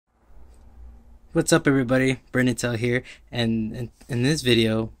What's up, everybody? Bernatel here, and in this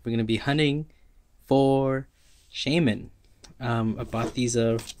video we're gonna be hunting for shaymin. I bought these.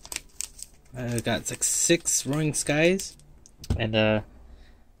 I got like 6 roaring skies, and the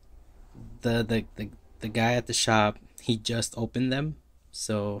guy at the shop, he just opened them,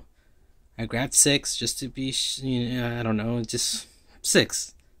 so I grabbed 6 just to be I don't know, just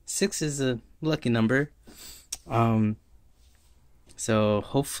 6. 6 is a lucky number. So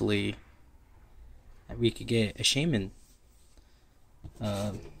hopefully we could get a shaymin,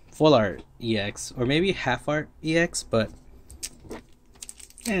 full art EX, or maybe half art EX, but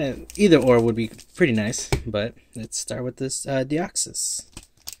yeah, either or would be pretty nice. But let's start with this Deoxys.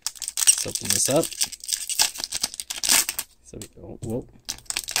 Let's open this up. So we go, whoa.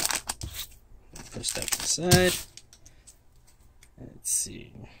 Push that to the side. Let's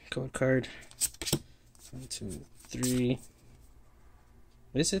see, code card. 1, 2, 3.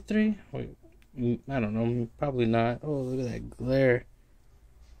 Is it 3? Wait. I don't know, probably not. Oh, look at that glare.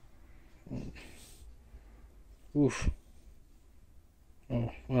 Oof.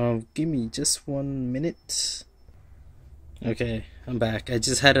 Oh, give me just 1 minute. Okay, I'm back. I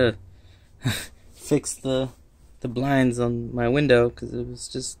just had to fix the blinds on my window because it was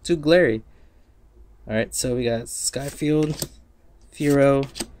just too glary. Alright, so we got Skyfield, Firo,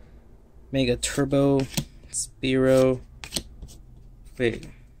 Mega Turbo, Spiro. Wait.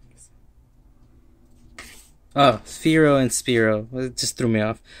 Oh, Firo and Spiro. It just threw me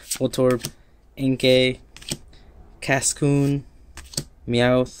off. Voltorb, Inkay, Cascoon,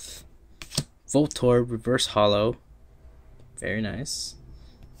 Meowth, Voltorb, Reverse Hollow. Very nice.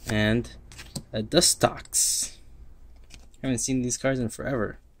 And a Dustox. Haven't seen these cards in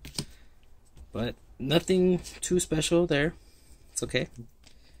forever. But nothing too special there. It's okay.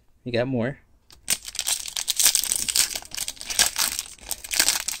 We got more.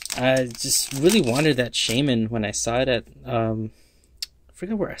 I just really wanted that shaymin when I saw it at, I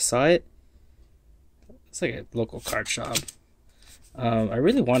forget where I saw it. It's like a local card shop. I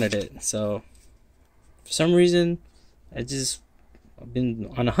really wanted it, so for some reason, I've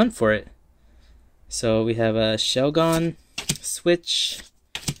been on a hunt for it. So we have a Shelgon, Switch,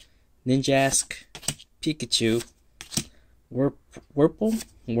 Ninjask, Pikachu, Wurmple,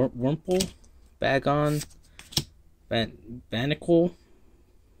 Bagon, Banicle,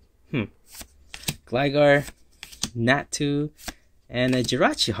 Gligar, Natu, and a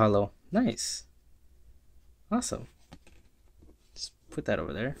Jirachi Hollow. Nice. Awesome. Just put that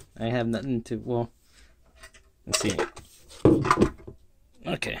over there. I have nothing to, well, let's see.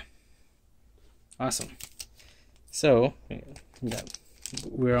 Okay. Awesome. So,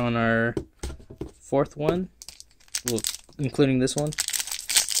 we're on our 4th one, well, including this one.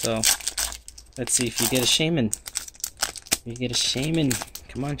 So, let's see if you get a shaymin. You get a shaymin.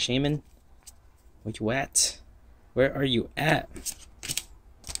 Come on, shaymin. Where you at? Where are you at?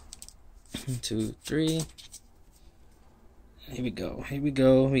 1, 2, 3. Here we go. Here we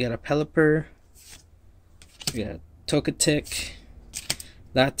go. We got a Pelipper. We got a Togetic,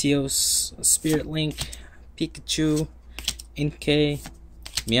 Latios, a Spirit Link, Pikachu, Inkay,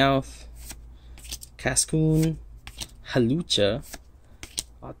 Meowth, Cascoon, Halucha,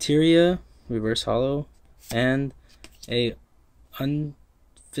 Altaria, Reverse Hollow, and a Unfizent.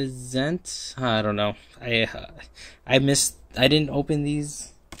 I don't know. I didn't open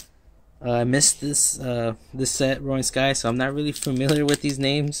these. I missed this set, Roaring Sky, so I'm not really familiar with these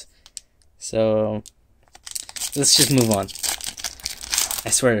names. So let's just move on. I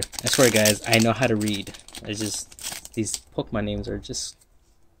swear, guys, I know how to read. These Pokemon names are just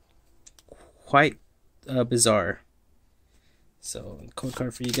quite bizarre. So code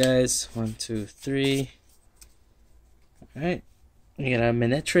card for you guys. 1, 2, 3. All right. We got a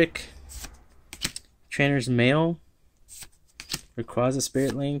Manectric, Trainer's Mail, Rayquaza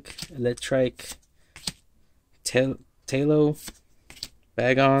Spirit Link, Electrike, Talo,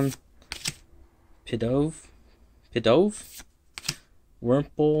 Bagon, Pidove,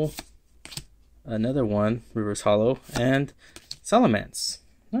 Wurmple, another one, Reverse Hollow, and Salamence.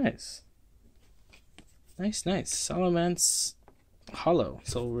 Nice. Nice. Salamence Hollow.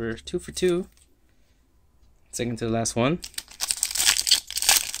 So we're 2 for 2. Second to the last one.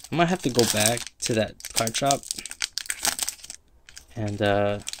 I might have to go back to that card shop and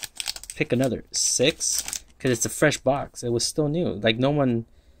pick another 6 because it's a fresh box. It was still new. Like no one,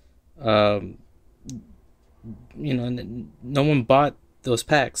 no one bought those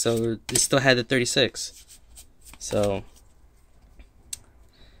packs, so they still had the 36. So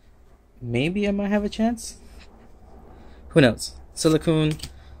maybe I might have a chance. Who knows? Silicone,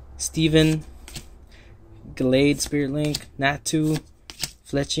 Steven, Gallade Spirit Link, Natu,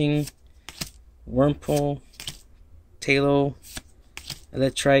 Fletching, Wurmple, Talo,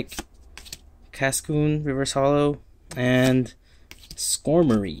 Electrike, Cascoon, Reverse Hollow, and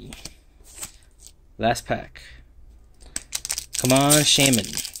Skormory. Last pack. Come on,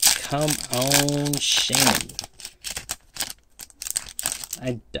 shaymin. Come on, shaymin.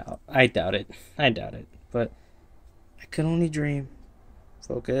 I doubt it. But I can only dream.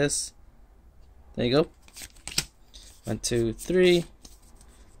 Focus. There you go. 1, 2, 3.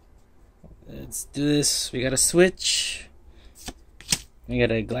 Let's do this. We got a switch. We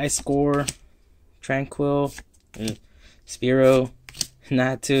got a Gliscor, Tranquil, Spearow,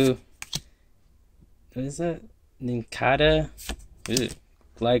 Natu. What is that? Nincada,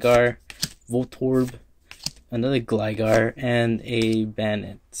 Gligar, Voltorb, another Gligar, and a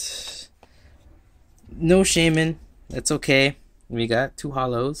Bannet. No shaymin. That's okay. We got 2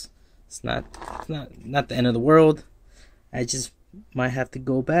 hollows. It's not the end of the world. I just might have to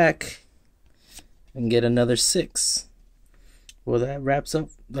go back and get another 6. Well, that wraps up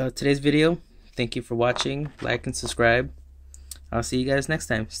today's video. Thank you for watching. Like and subscribe. I'll see you guys next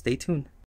time. Stay tuned.